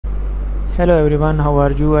Hello everyone, how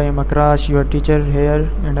are you? I am Akrash, your teacher here,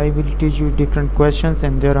 and I will teach you different questions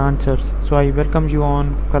and their answers. So I welcome you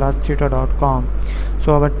on classtheta.com.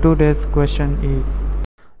 So our today's question is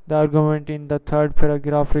the argument in the third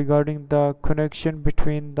paragraph regarding the connection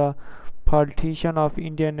between the partition of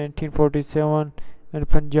India in 1947 and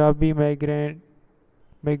Punjabi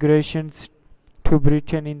migrations to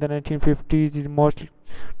Britain in the 1950s is most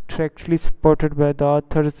directly supported by the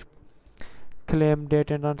author's claim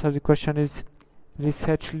that and answer. The question is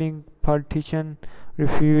resettling partition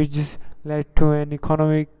refugees led to an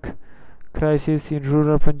economic crisis in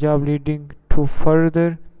rural Punjab, leading to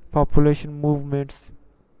further population movements.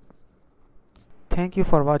 Thank you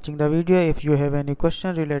for watching the video. If you have any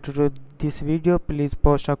question related to this video, please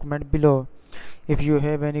post a comment below. If you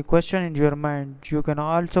have any question in your mind, you can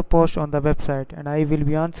also post on the website and I will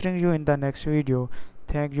be answering you in the next video.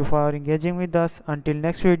 Thank you for engaging with us. Until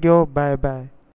next video, bye bye.